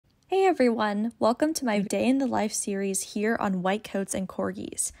Hey everyone, welcome to my Day in the Life series here on White Coats and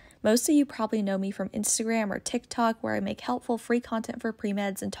Corgis. Most of you probably know me from Instagram or TikTok, where I make helpful free content for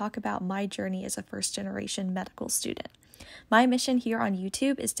pre-meds and talk about my journey as a first-generation medical student. My mission here on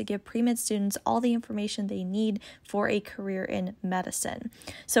YouTube is to give pre-med students all the information they need for a career in medicine.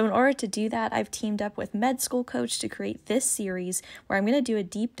 So in order to do that, I've teamed up with Med School Coach to create this series where I'm going to do a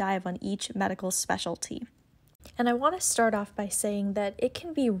deep dive on each medical specialty. And I want to start off by saying that it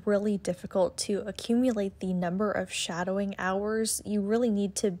can be really difficult to accumulate the number of shadowing hours you really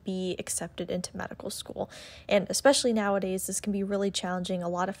need to be accepted into medical school. And especially nowadays, this can be really challenging. A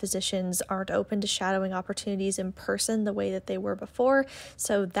lot of physicians aren't open to shadowing opportunities in person the way that they were before.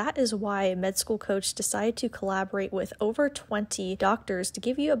 So that is why Med School Coach decided to collaborate with over 20 doctors to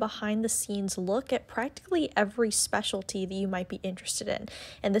give you a behind-the-scenes look at practically every specialty that you might be interested in.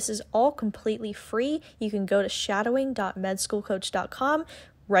 And this is all completely free. You can go to shadowing.medschoolcoach.com,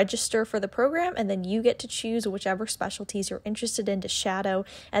 register for the program, and then you get to choose whichever specialties you're interested in to shadow.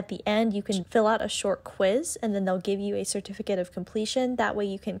 At the end, you can fill out a short quiz, and then they'll give you a certificate of completion. That way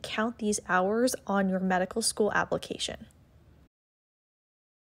you can count these hours on your medical school application.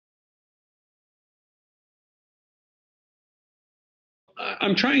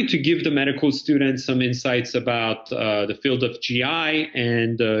 I'm trying to give the medical students some insights about the field of GI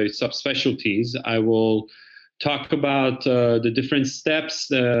and subspecialties. I will talk about the different steps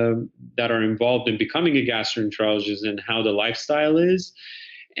that are involved in becoming a gastroenterologist and how the lifestyle is.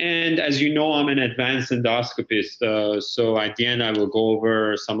 And as you know, I'm an advanced endoscopist. So at the end, I will go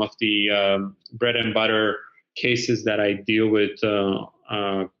over some of the bread and butter cases that I deal with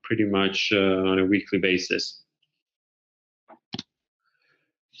pretty much on a weekly basis.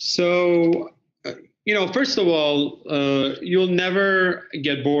 So, first of all, you'll never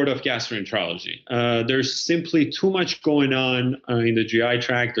get bored of gastroenterology. There's simply too much going on in the GI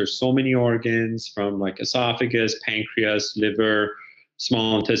tract. There's so many organs, from like esophagus, pancreas, liver,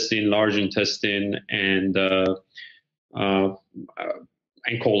 small intestine, large intestine, and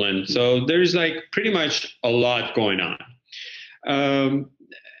colon. So there's like pretty much a lot going on.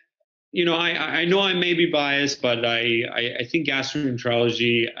 I know I may be biased, but I think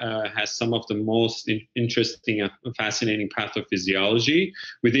gastroenterology has some of the most interesting and fascinating pathophysiology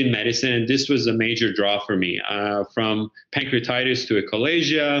within medicine. And this was a major draw for me, from pancreatitis to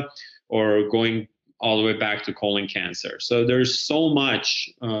achalasia, or going all the way back to colon cancer. So there's so much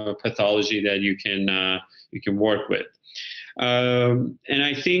pathology that you can work with. And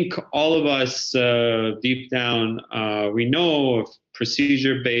I think all of us deep down, we know if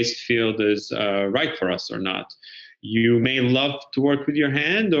procedure-based field is right for us or not. You may love to work with your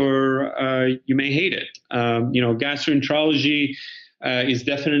hand, or you may hate it. Gastroenterology is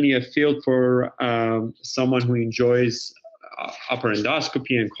definitely a field for someone who enjoys upper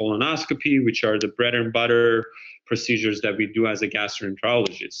endoscopy and colonoscopy, which are the bread and butter procedures that we do as a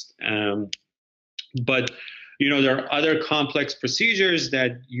gastroenterologist. But there are other complex procedures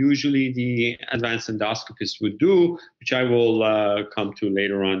that usually the advanced endoscopist would do, which I will come to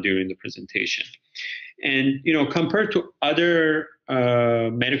later on during the presentation. And, compared to other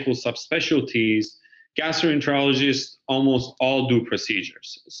medical subspecialties, gastroenterologists almost all do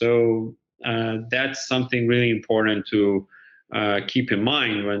procedures. So that's something really important to keep in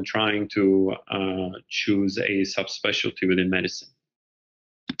mind when trying to choose a subspecialty within medicine.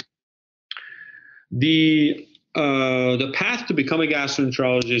 The path to become a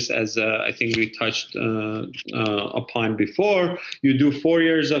gastroenterologist, as I think we touched upon before, you do 4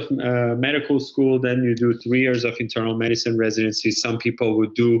 years of medical school, then you do 3 years of internal medicine residency. Some people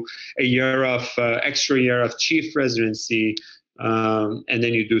would do a year of extra year of chief residency, and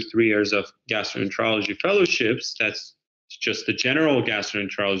then you do 3 years of gastroenterology fellowships. That's just the general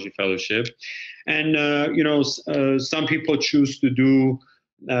gastroenterology fellowship. And some people choose to do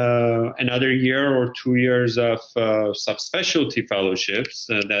another year or 2 years of subspecialty fellowships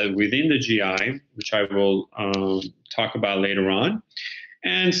that within the GI, which I will talk about later on.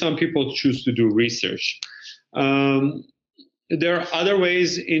 And some people choose to do research. There are other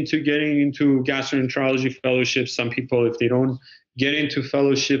ways into getting into gastroenterology fellowships. Some people, if they don't get into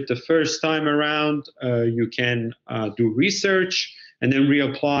fellowship the first time around, you can do research and then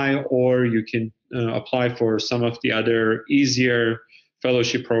reapply, or you can apply for some of the other easier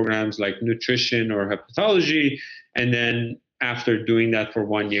fellowship programs like nutrition or hepatology, and then after doing that for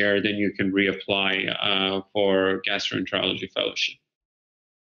 1 year, then you can reapply for gastroenterology fellowship.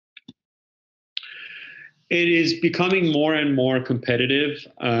 It is becoming more and more competitive.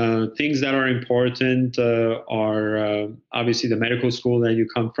 Things that are important are obviously the medical school that you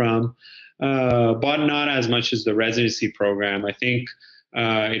come from, but not as much as the residency program. I think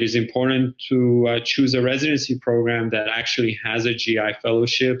It is important to choose a residency program that actually has a GI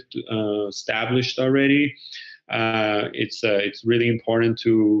fellowship established already. It's really important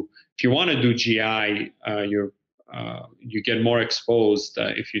to, if you want to do GI, you get more exposed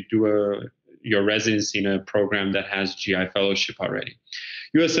if you do your residency in a program that has GI fellowship already.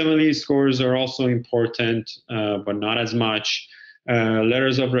 USMLE scores are also important, but not as much.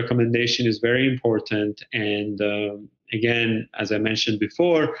 Letters of recommendation is very important, and again, as I mentioned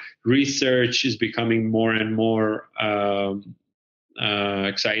before, research is becoming more and more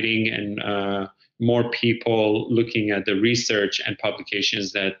exciting, and more people looking at the research and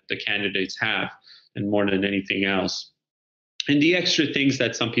publications that the candidates have, and more than anything else. And the extra things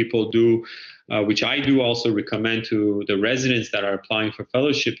that some people do, which I do also recommend to the residents that are applying for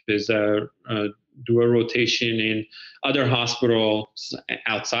fellowship, is do a rotation in other hospitals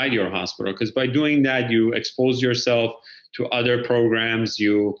outside your hospital, because by doing that, you expose yourself to other programs,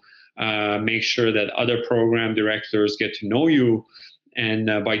 you make sure that other program directors get to know you, and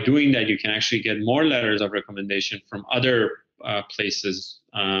by doing that, you can actually get more letters of recommendation from other places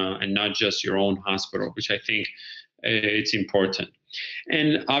and not just your own hospital, which I think it's important.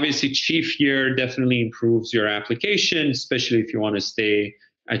 And obviously, chief year definitely improves your application, especially if you want to stay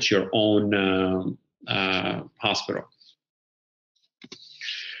at your own hospital.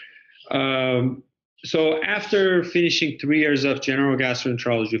 So after finishing 3 years of general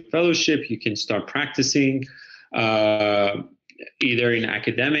gastroenterology fellowship, you can start practicing either in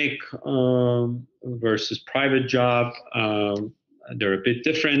academic versus private job. They're a bit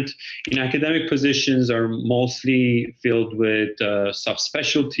different. In academic positions are mostly filled with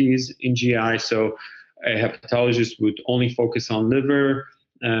subspecialties in GI. So a hepatologist would only focus on liver.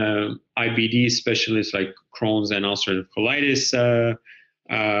 IBD specialists like Crohn's and ulcerative colitis.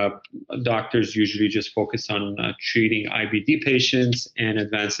 Doctors usually just focus on treating IBD patients, and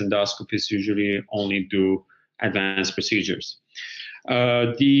advanced endoscopists usually only do advanced procedures.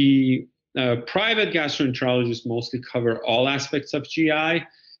 The private gastroenterologists mostly cover all aspects of GI,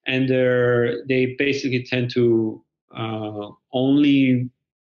 and they basically tend to only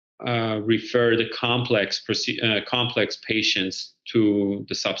refer the complex patients to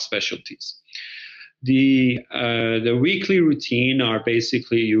the subspecialties. The weekly routine are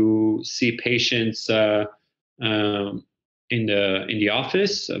basically you see patients in the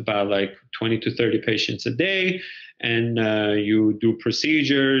office, about like 20 to 30 patients a day, and you do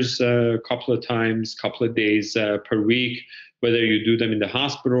procedures a couple of times, couple of days per week, whether you do them in the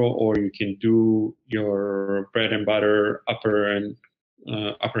hospital or you can do your bread and butter upper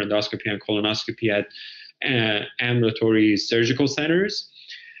endoscopy and colonoscopy at ambulatory surgical centers.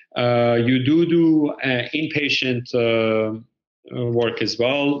 You do inpatient work as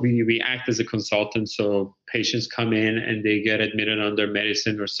well. We act as a consultant, so patients come in and they get admitted under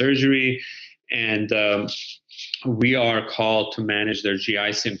medicine or surgery, and we are called to manage their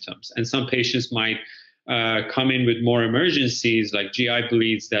GI symptoms. And some patients might come in with more emergencies, like GI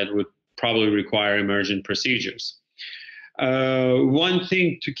bleeds that would probably require emergent procedures. One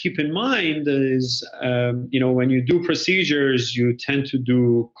thing to keep in mind is, when you do procedures, you tend to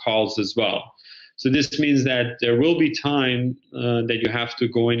do calls as well. So this means that there will be time that you have to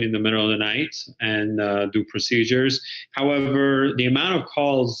go in the middle of the night and do procedures. However, the amount of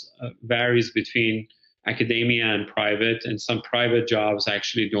calls varies between academia and private, and some private jobs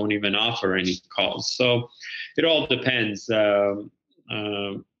actually don't even offer any calls. So it all depends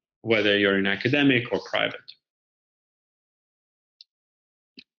whether you're in academic or private.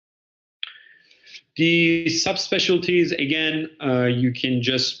 The subspecialties, again, you can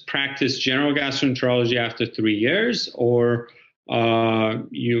just practice general gastroenterology after 3 years, or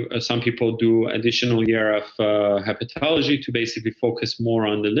some people do additional year of hepatology to basically focus more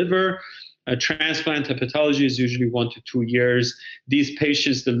on the liver. Transplant hepatology is usually 1 to 2 years. These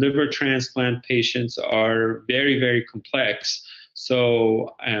patients, the liver transplant patients, are very, very complex.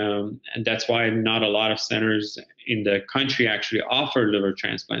 So, and that's why not a lot of centers in the country actually offer liver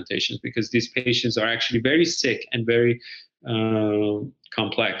transplantations, because these patients are actually very sick and very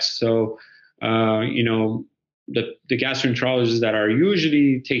complex. So, the gastroenterologists that are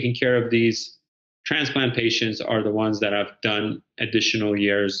usually taking care of these transplant patients are the ones that have done additional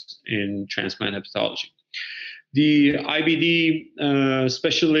years in transplant hepatology. The IBD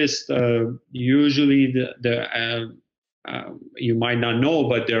specialist, usually you might not know,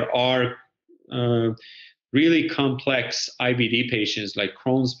 but there are really complex IBD patients, like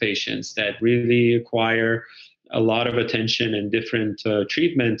Crohn's patients, that really require a lot of attention and different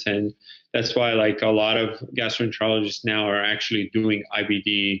treatment. And that's why like a lot of gastroenterologists now are actually doing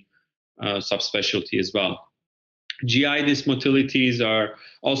IBD subspecialty as well. GI dysmotilities are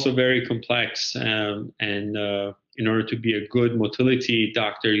also very complex, and in order to be a good motility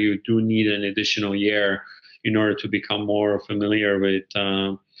doctor, you do need an additional year in order to become more familiar with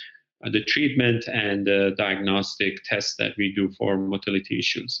the treatment and the diagnostic tests that we do for motility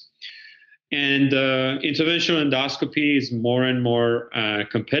issues. And interventional endoscopy is more and more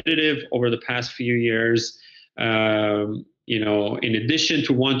competitive over the past few years. In addition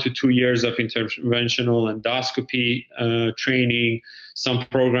to 1 to 2 years of interventional endoscopy training, some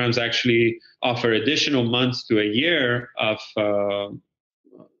programs actually offer additional months to a year of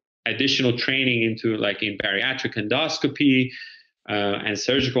additional training into, like, in bariatric endoscopy and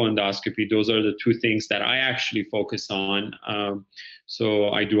surgical endoscopy. Those are the two things that I actually focus on. So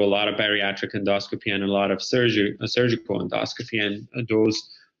I do a lot of bariatric endoscopy and a lot of surgical endoscopy, and those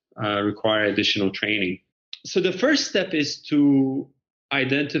require additional training. So the first step is to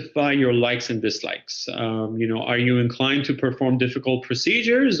identify your likes and dislikes. Are you inclined to perform difficult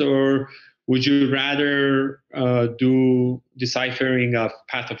procedures, or would you rather do deciphering of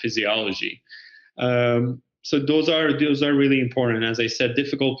pathophysiology? So those are really important. As I said,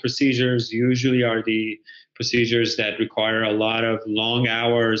 difficult procedures usually are the procedures that require a lot of long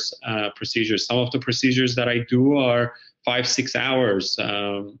hours procedures. Some of the procedures that I do are 5-6 hours.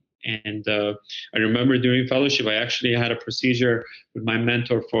 And I remember during fellowship, I actually had a procedure with my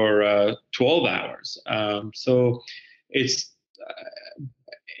mentor for 12 hours. So it's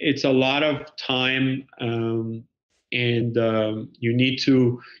a lot of time, and you need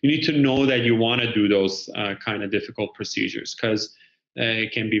to know that you want to do those kind of difficult procedures, because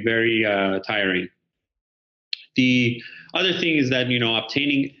it can be very tiring. The other thing is that,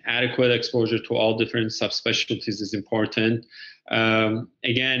 obtaining adequate exposure to all different subspecialties is important.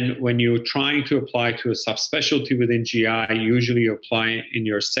 Again, when you're trying to apply to a subspecialty within GI, usually you apply in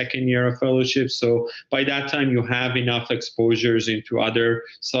your second year of fellowship. So by that time, you have enough exposures into other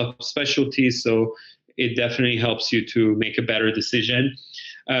subspecialties. So it definitely helps you to make a better decision.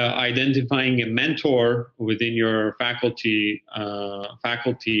 Identifying a mentor within your faculties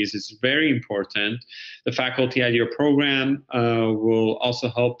is very important. The faculty at your program will also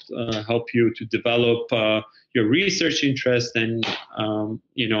help you to develop your research interest, and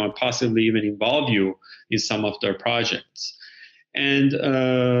possibly even involve you in some of their projects. And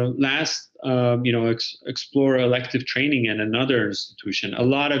last, explore elective training at another institution. A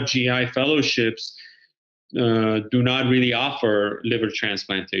lot of GI fellowships do not really offer liver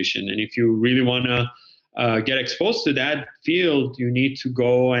transplantation. And if you really want to get exposed to that field, you need to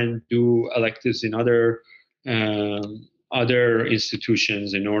go and do electives in other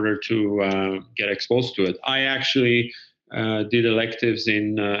institutions in order to get exposed to it. I actually did electives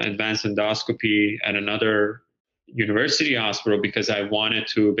in advanced endoscopy at another university hospital because I wanted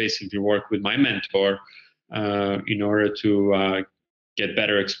to basically work with my mentor in order to get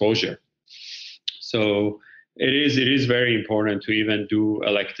better exposure. So it is very important to even do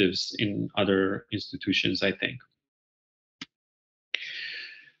electives in other institutions, I think.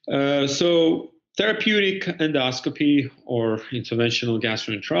 So therapeutic endoscopy, or interventional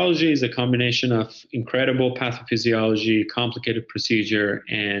gastroenterology, is a combination of incredible pathophysiology, complicated procedure,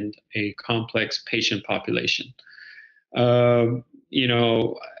 and a complex patient population. Therapeutic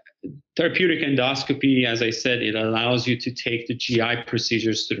endoscopy, as I said, it allows you to take the GI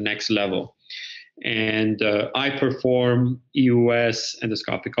procedures to the next level. And I perform EUS,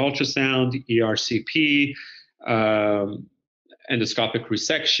 endoscopic ultrasound, ERCP, endoscopic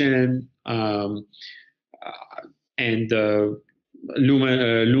resection, and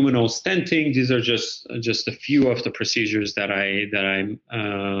luminal stenting. These are just a few of the procedures that I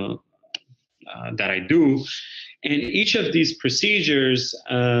do, and each of these procedures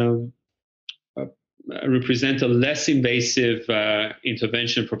represent a less invasive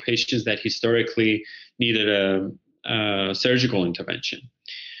intervention for patients that historically needed a surgical intervention.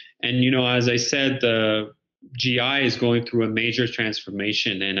 And as I said, the GI is going through a major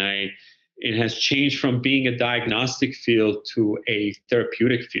transformation, and it has changed from being a diagnostic field to a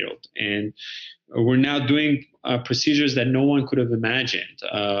therapeutic field. And we're now doing procedures that no one could have imagined.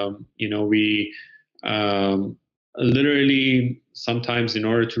 We literally, sometimes in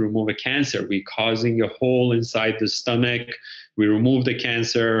order to remove a cancer, we're causing a hole inside the stomach. We remove the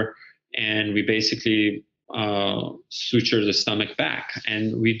cancer, and we basically suture the stomach back.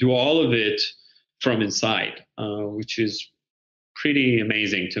 And we do all of it from inside, which is pretty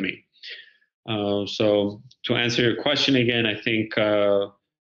amazing to me. So to answer your question again, I think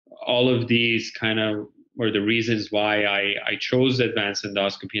all of these kind of were the reasons why I chose advanced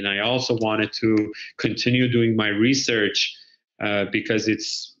endoscopy. And I also wanted to continue doing my research because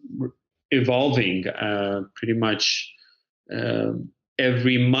it's evolving pretty much.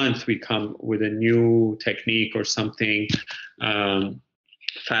 Every month we come with a new technique or something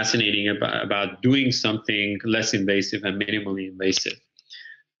fascinating about doing something less invasive and minimally invasive.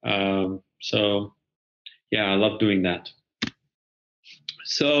 So yeah, I love doing that.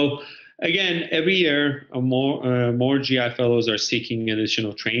 So again, every year more GI fellows are seeking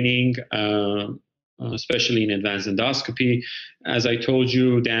additional training, especially in advanced endoscopy. As I told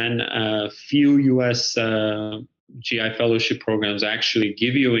you, Dan, few U.S. GI fellowship programs actually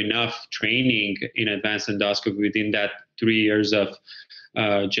give you enough training in advanced endoscopy within that 3 years of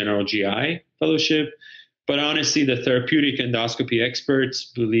general GI fellowship. But honestly, the therapeutic endoscopy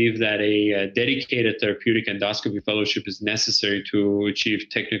experts believe that a dedicated therapeutic endoscopy fellowship is necessary to achieve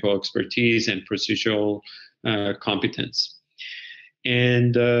technical expertise and procedural competence.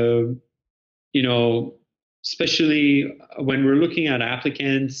 And, especially when we're looking at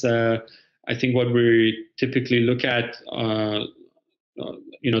applicants, I think what we typically look at,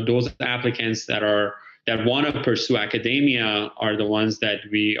 those applicants that want to pursue academia are the ones that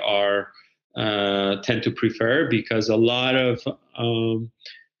we tend to prefer, because a lot of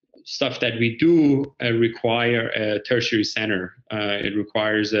stuff that we do require a tertiary center. It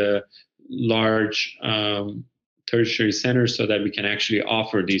requires a large tertiary center so that we can actually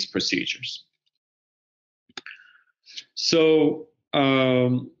offer these procedures. So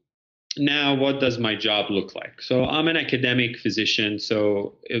now, what does my job look like? So I'm an academic physician,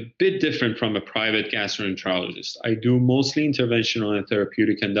 so a bit different from a private gastroenterologist. I do mostly interventional and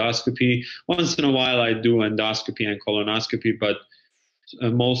therapeutic endoscopy. Once in a while, I do endoscopy and colonoscopy, but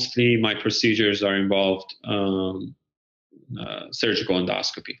mostly my procedures are involved surgical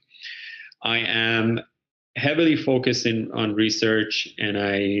endoscopy. I am heavily focused on research, and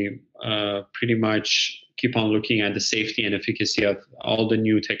I pretty much keep on looking at the safety and efficacy of all the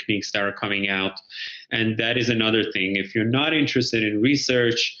new techniques that are coming out. And that is another thing. If you're not interested in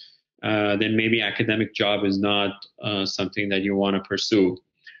research, then maybe academic job is not something that you want to pursue.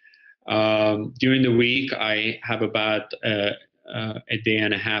 During the week, I have about a day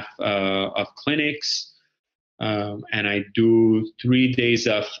and a half of clinics, and I do 3 days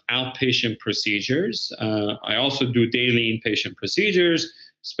of outpatient procedures. I also do daily inpatient procedures,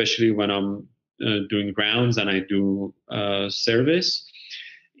 especially when I'm doing rounds and I do service.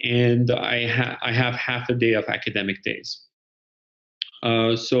 And I have half a day of academic days.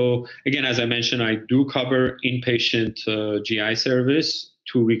 So again, as I mentioned, I do cover inpatient GI service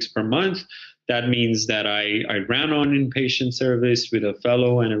 2 weeks per month. That means that I round on inpatient service with a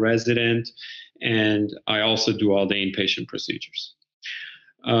fellow and a resident, and I also do all the inpatient procedures.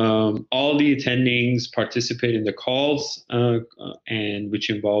 All the attendings participate in the calls, and which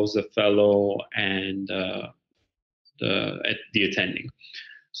involves a fellow and the attending.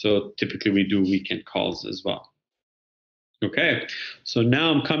 So typically we do weekend calls as well. Okay, so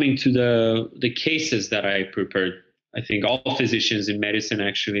now I'm coming to the cases that I prepared. I think all physicians in medicine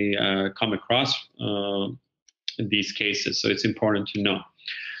actually come across these cases, so it's important to know.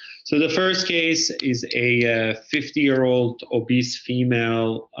 So the first case is a 50-year-old obese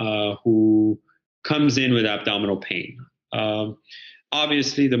female who comes in with abdominal pain.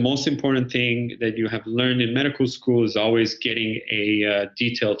 Obviously, the most important thing that you have learned in medical school is always getting a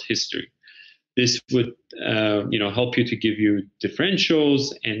detailed history. This would help you to give you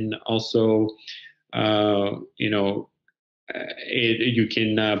differentials, and also you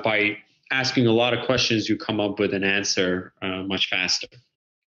can by asking a lot of questions, you come up with an answer much faster,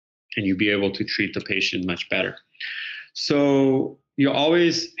 and you'll be able to treat the patient much better. So you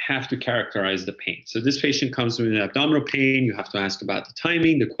always have to characterize the pain. So this patient comes with an abdominal pain. You have to ask about the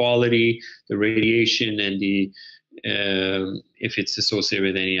timing, the quality, the radiation, and if it's associated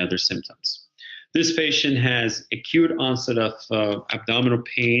with any other symptoms. This patient has acute onset of abdominal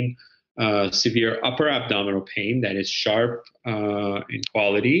pain, severe upper abdominal pain that is sharp in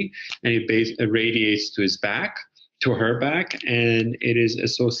quality, and it radiates to his back, to her back, and it is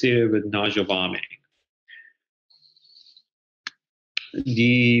associated with nausea, vomiting.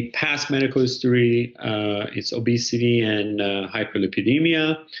 The past medical history is obesity and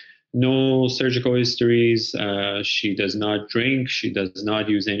hyperlipidemia. No surgical histories. She does not drink. She does not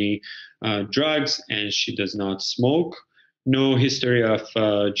use any drugs, and she does not smoke. No history of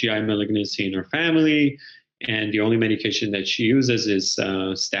GI malignancy in her family, and the only medication that she uses is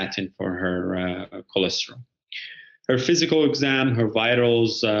statin for her cholesterol. Her physical exam, her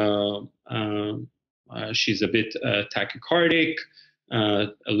vitals, she's a bit tachycardic,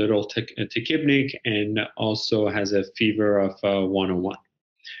 a little tachypnic, and also has a fever of 101.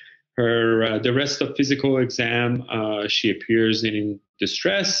 The rest of physical exam, she appears in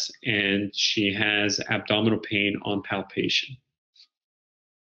distress, and she has abdominal pain on palpation.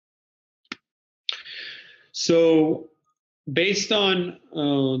 So based on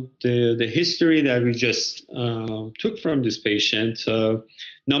the history that we just took from this patient,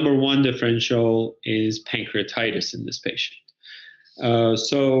 number one differential is pancreatitis in this patient.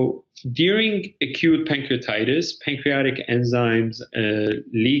 So during acute pancreatitis, pancreatic enzymes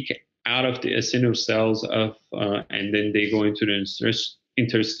leak out of the acinar cells and then they go into the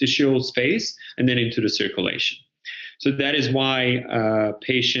interstitial space and then into the circulation. So that is why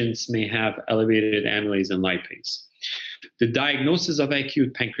patients may have elevated amylase and lipase. The diagnosis of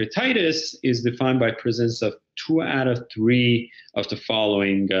acute pancreatitis is defined by presence of 2 out of 3 of the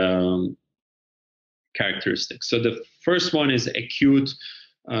following characteristics. So the first one is acute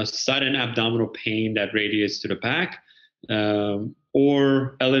sudden abdominal pain that radiates to the back,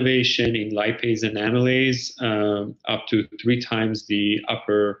 or elevation in lipase and amylase up to 3 times the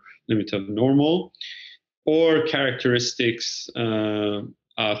upper limit of normal, or characteristics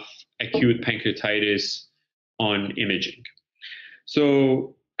of acute pancreatitis on imaging.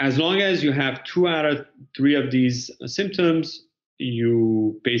 So as long as you have 2 out of 3 of these symptoms,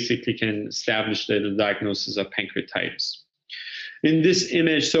 you basically can establish the diagnosis of pancreatitis. In this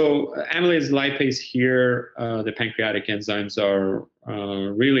image, so amylase lipase here, the pancreatic enzymes are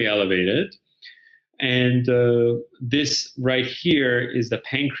really elevated. And this right here is the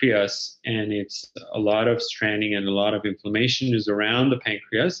pancreas, and it's a lot of stranding and a lot of inflammation is around the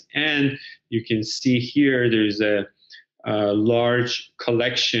pancreas. And you can see here there's a large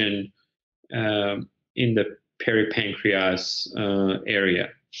collection in the peripancreas area.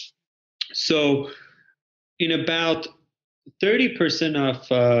 So in about 30%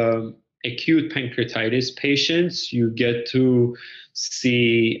 of acute pancreatitis patients, you get to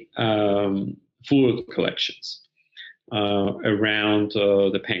see fluid collections around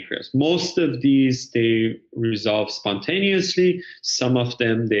the pancreas. Most of these, they resolve spontaneously. Some of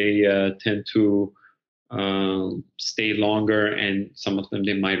them, they tend to stay longer, and some of them,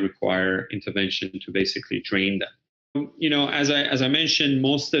 they might require intervention to basically drain them. You know, as I mentioned,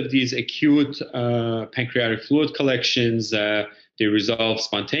 most of these acute pancreatic fluid collections, they resolve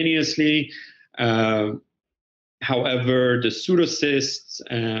spontaneously. However, the pseudocysts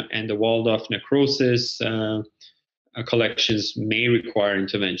and the walled-off necrosis collections may require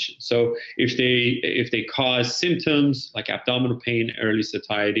intervention. So if they cause symptoms like abdominal pain, early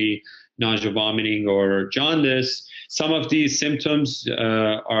satiety, nausea, vomiting, or jaundice, some of these symptoms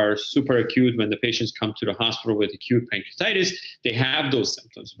are super acute. When the patients come to the hospital with acute pancreatitis, they have those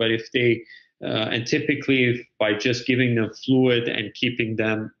symptoms. But if they and typically by just giving them fluid and keeping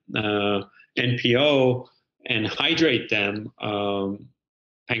them NPO and hydrate them,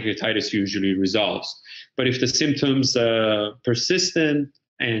 pancreatitis usually resolves. But if the symptoms persistent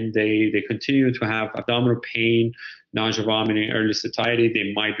and they continue to have abdominal pain, nausea, vomiting, early satiety,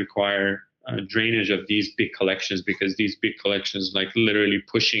 they might require drainage of these big collections, because these big collections like literally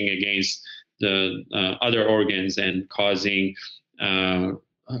pushing against the other organs and causing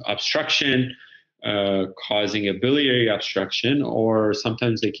obstruction, causing a biliary obstruction, or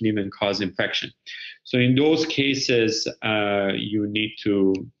sometimes they can even cause infection. So in those cases, you need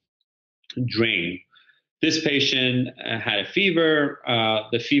to drain. This patient had a fever.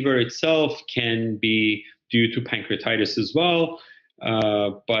 The fever itself can be due to pancreatitis as well.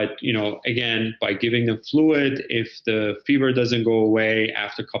 But, you know, again, by giving them fluid, if the fever doesn't go away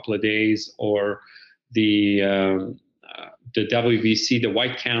after a couple of days, or the WBC, the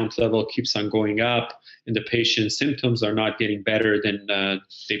white count level keeps on going up, and the patient's symptoms are not getting better, then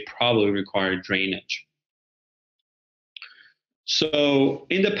they probably require drainage. So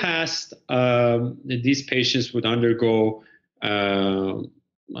in the past, these patients would undergo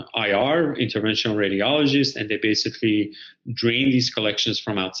IR, interventional radiologist, and they basically drain these collections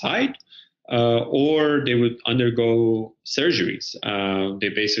from outside, or they would undergo surgeries. They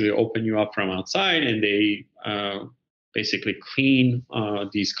basically open you up from outside, and they basically clean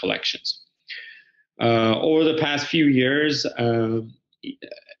these collections. Over the past few years,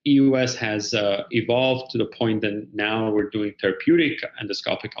 EUS has evolved to the point that now we're doing therapeutic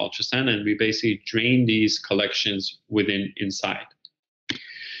endoscopic ultrasound, and we basically drain these collections inside.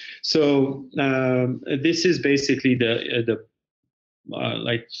 So this is basically the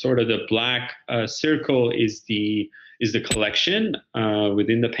like sort of the black circle is the collection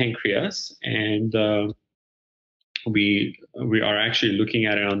within the pancreas, and we are actually looking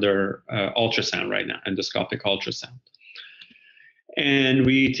at it under ultrasound right now, endoscopic ultrasound. And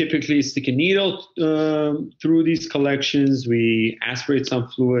we typically stick a needle through these collections. We aspirate some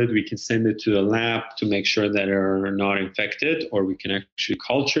fluid. We can send it to the lab to make sure that they're not infected, or we can actually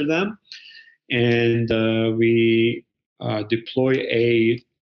culture them. And we deploy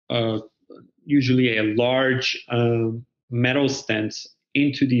usually a large metal stent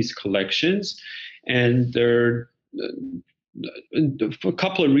into these collections. And there a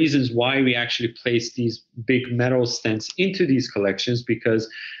couple of reasons why we actually place these big metal stents into these collections,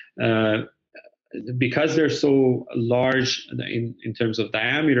 uh, because they're so large in terms of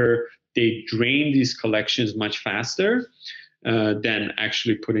diameter, they drain these collections much faster than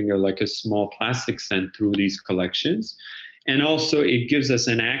actually putting like a small plastic stent through these collections. And also it gives us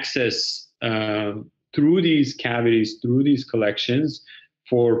an access through these cavities, through these collections,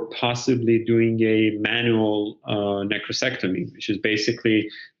 for possibly doing a manual necrosectomy, which is basically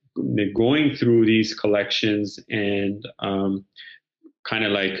going through these collections and kind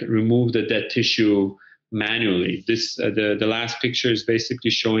of like remove the dead tissue manually. This the last picture is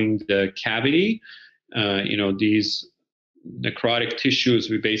basically showing the cavity. These necrotic tissues,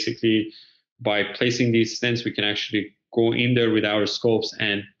 we basically, by placing these stents, we can actually go in there with our scopes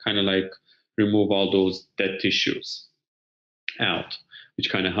and kind of like remove all those dead tissues out, which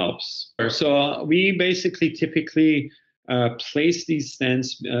kind of helps. So we basically typically place these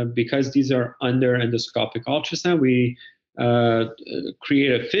stents because these are under endoscopic ultrasound. We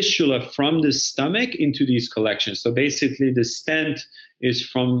create a fistula from the stomach into these collections. So basically the stent is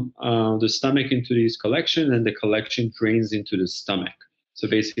from the stomach into these collections, and the collection drains into the stomach. So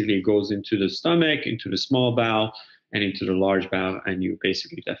basically it goes into the stomach, into the small bowel, and into the large bowel, and you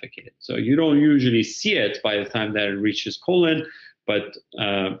basically defecate it. So you don't usually see it by the time that it reaches colon, but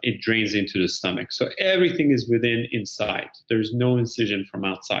it drains into the stomach. So everything is inside. There's no incision from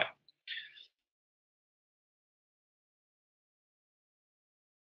outside.